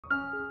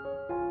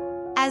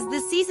As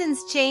the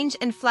seasons change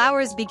and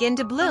flowers begin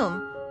to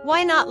bloom,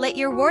 why not let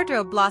your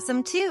wardrobe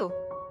blossom too?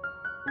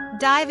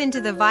 Dive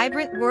into the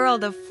vibrant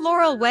world of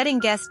floral wedding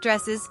guest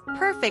dresses,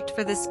 perfect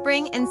for the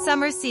spring and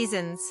summer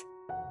seasons.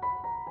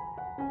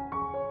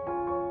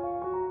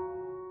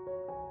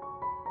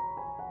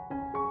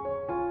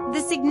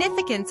 The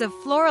significance of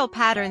floral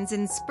patterns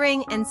in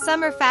spring and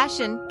summer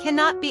fashion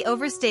cannot be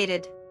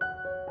overstated.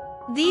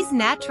 These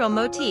natural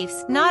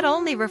motifs not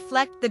only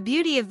reflect the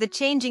beauty of the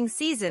changing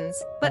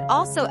seasons, but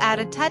also add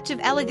a touch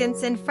of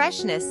elegance and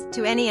freshness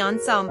to any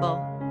ensemble.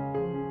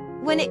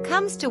 When it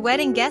comes to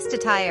wedding guest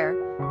attire,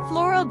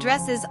 floral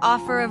dresses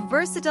offer a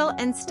versatile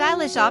and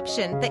stylish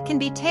option that can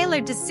be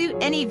tailored to suit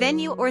any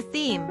venue or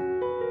theme.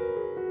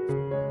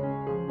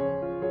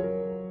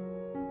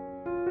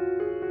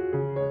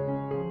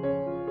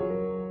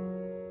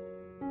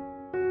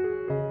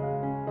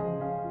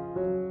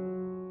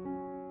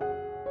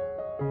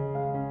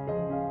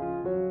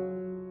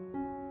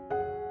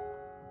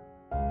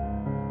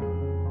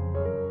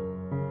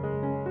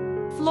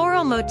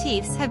 Floral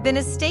motifs have been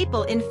a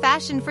staple in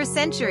fashion for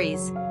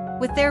centuries,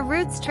 with their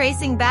roots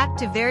tracing back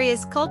to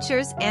various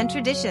cultures and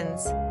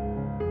traditions.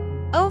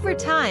 Over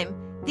time,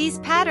 these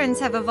patterns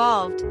have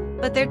evolved,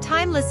 but their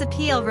timeless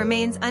appeal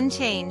remains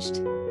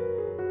unchanged.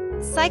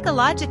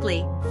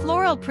 Psychologically,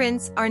 floral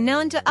prints are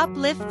known to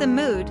uplift the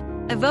mood,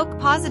 evoke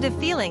positive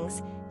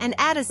feelings, and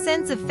add a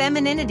sense of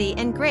femininity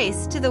and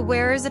grace to the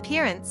wearer's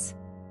appearance.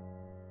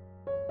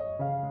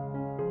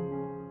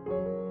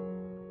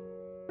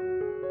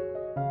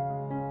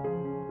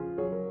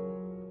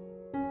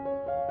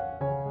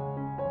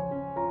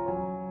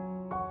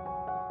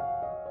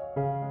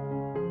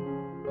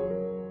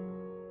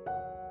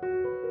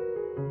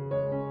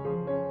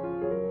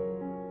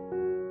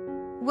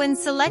 When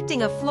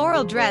selecting a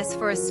floral dress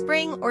for a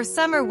spring or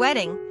summer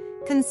wedding,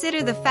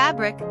 consider the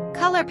fabric,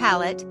 color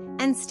palette,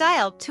 and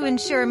style to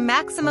ensure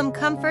maximum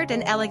comfort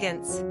and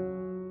elegance.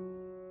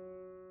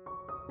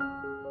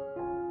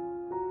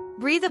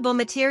 Breathable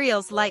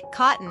materials like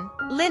cotton,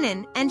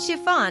 linen, and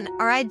chiffon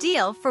are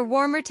ideal for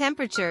warmer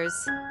temperatures.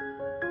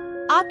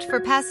 Opt for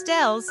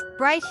pastels,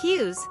 bright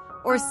hues,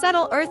 or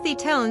subtle earthy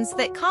tones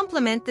that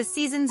complement the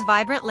season's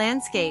vibrant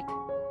landscape.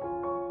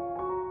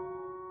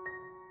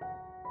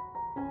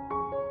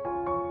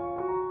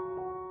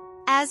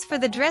 As for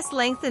the dress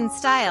length and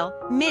style,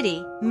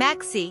 Midi,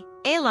 Maxi,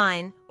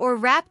 A-line, or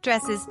wrap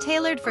dresses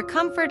tailored for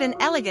comfort and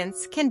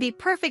elegance can be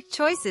perfect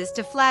choices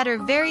to flatter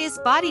various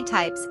body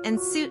types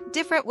and suit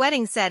different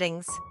wedding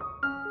settings.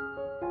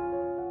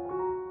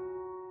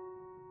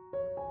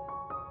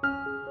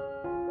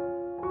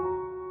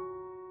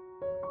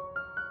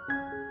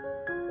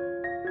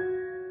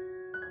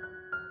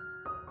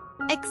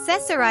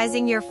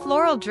 Accessorizing your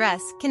floral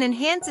dress can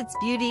enhance its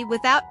beauty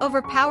without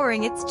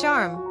overpowering its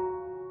charm.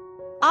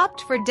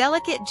 Opt for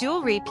delicate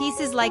jewelry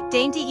pieces like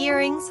dainty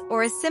earrings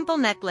or a simple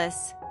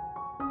necklace.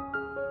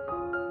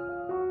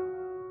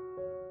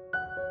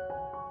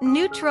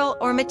 Neutral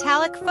or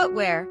metallic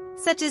footwear,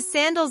 such as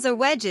sandals or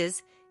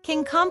wedges,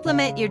 can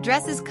complement your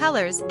dress's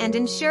colors and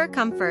ensure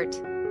comfort.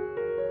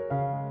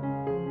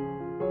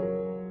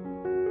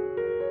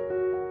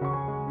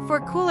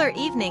 For cooler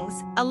evenings,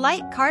 a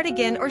light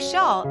cardigan or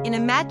shawl in a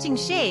matching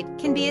shade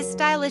can be a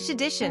stylish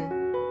addition.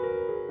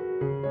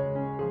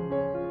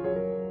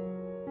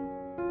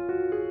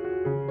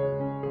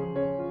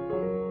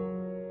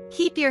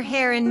 Keep your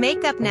hair and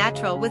makeup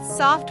natural with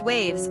soft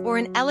waves or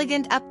an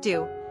elegant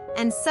updo,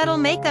 and subtle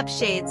makeup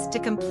shades to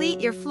complete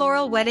your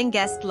floral wedding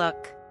guest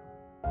look.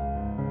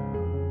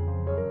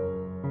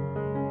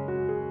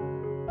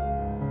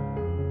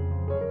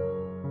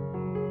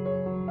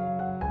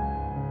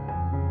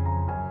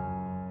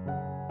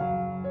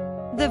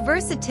 The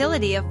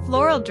versatility of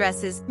floral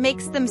dresses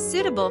makes them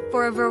suitable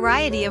for a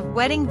variety of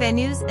wedding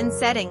venues and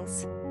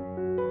settings.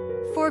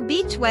 For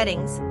beach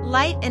weddings,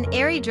 light and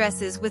airy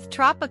dresses with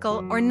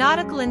tropical or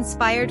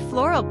nautical-inspired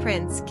floral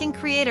prints can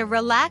create a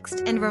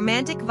relaxed and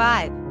romantic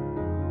vibe.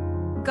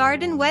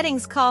 Garden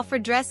weddings call for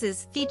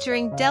dresses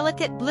featuring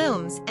delicate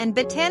blooms and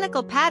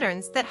botanical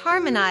patterns that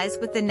harmonize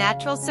with the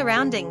natural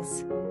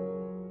surroundings.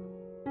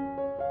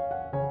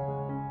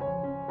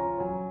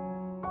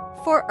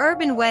 For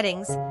urban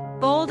weddings,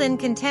 bold and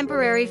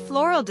contemporary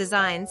floral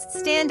designs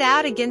stand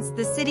out against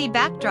the city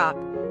backdrop,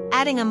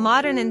 adding a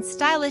modern and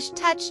stylish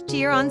touch to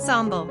your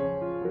ensemble.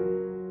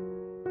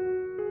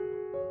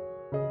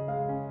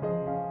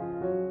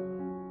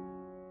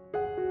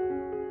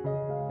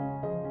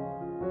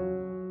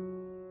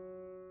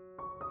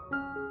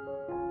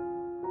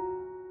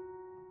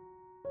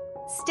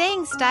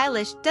 Staying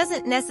stylish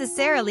doesn't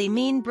necessarily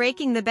mean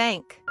breaking the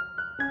bank.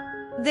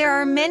 There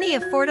are many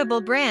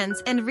affordable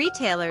brands and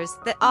retailers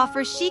that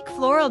offer chic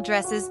floral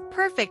dresses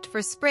perfect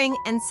for spring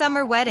and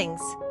summer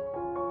weddings.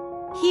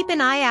 Keep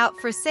an eye out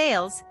for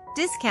sales,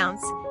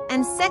 discounts,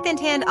 and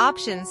second-hand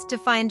options to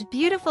find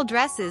beautiful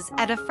dresses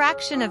at a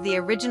fraction of the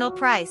original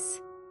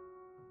price.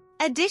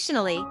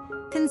 Additionally,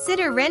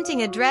 Consider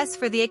renting a dress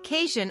for the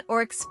occasion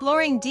or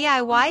exploring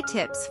DIY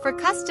tips for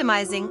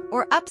customizing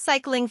or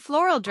upcycling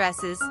floral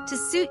dresses to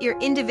suit your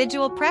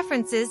individual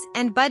preferences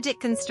and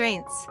budget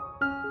constraints.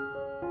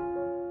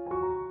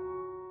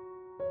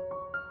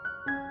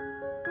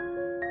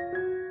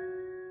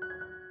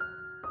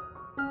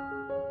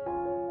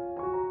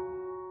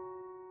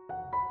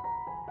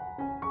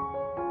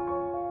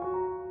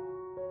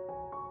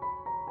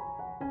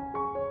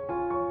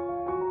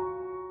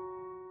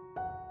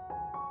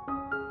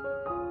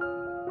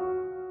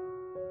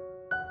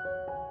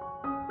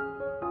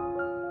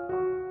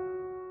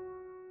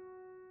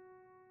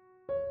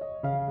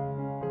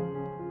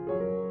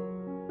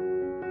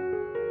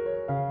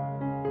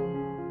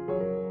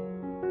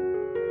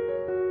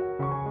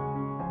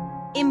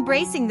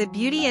 Embracing the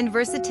beauty and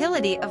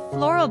versatility of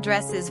floral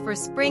dresses for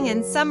spring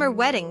and summer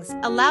weddings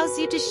allows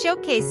you to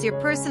showcase your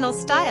personal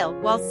style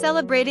while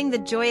celebrating the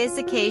joyous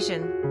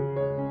occasion.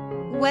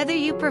 Whether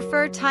you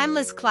prefer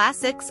timeless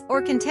classics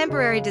or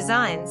contemporary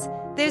designs,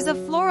 there's a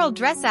floral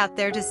dress out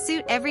there to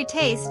suit every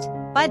taste,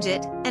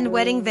 budget, and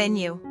wedding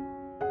venue.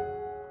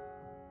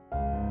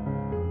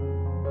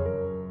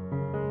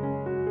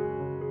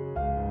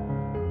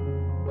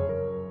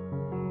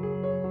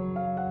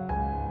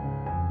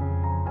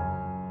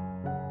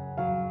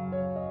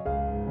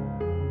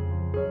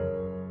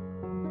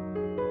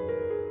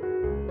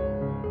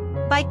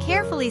 By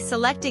carefully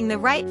selecting the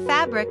right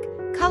fabric,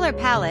 color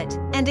palette,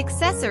 and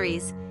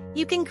accessories,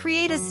 you can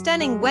create a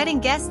stunning wedding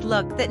guest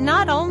look that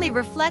not only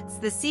reflects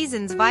the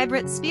season's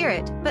vibrant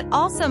spirit but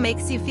also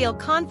makes you feel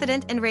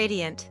confident and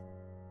radiant.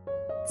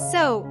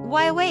 So,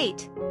 why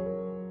wait?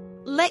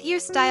 Let your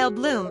style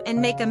bloom and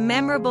make a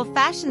memorable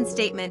fashion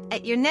statement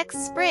at your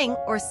next spring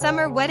or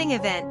summer wedding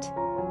event.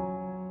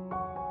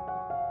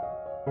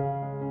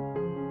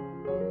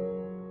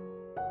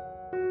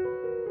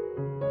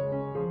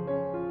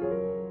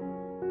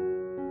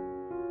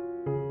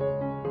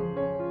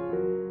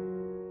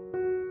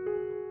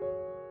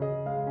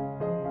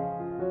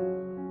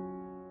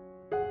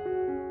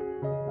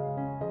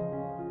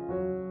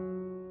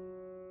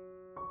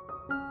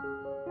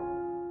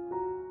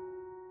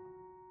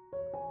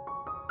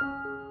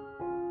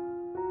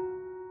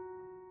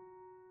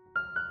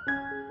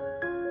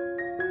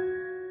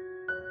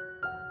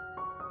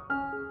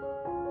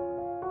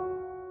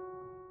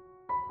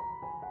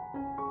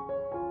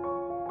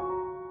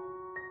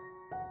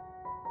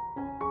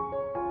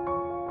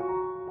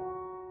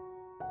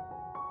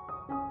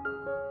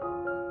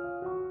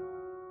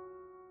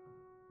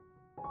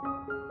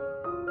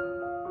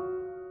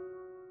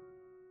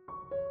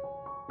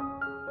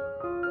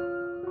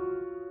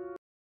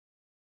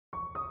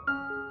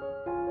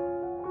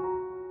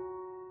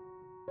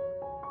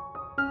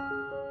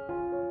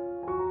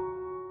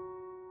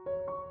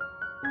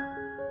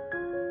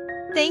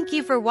 Thank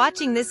you for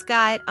watching this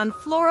guide on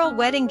floral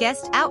wedding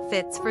guest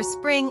outfits for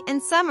spring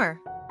and summer.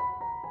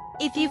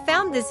 If you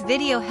found this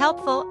video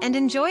helpful and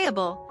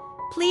enjoyable,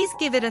 please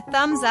give it a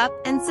thumbs up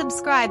and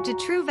subscribe to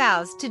True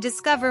Vows to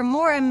discover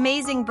more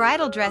amazing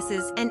bridal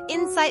dresses and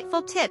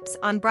insightful tips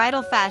on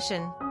bridal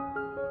fashion.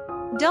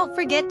 Don't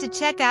forget to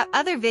check out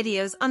other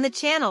videos on the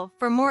channel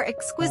for more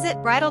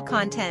exquisite bridal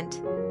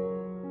content.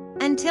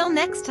 Until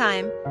next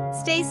time,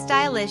 stay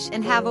stylish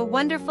and have a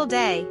wonderful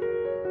day.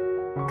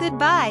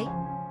 Goodbye.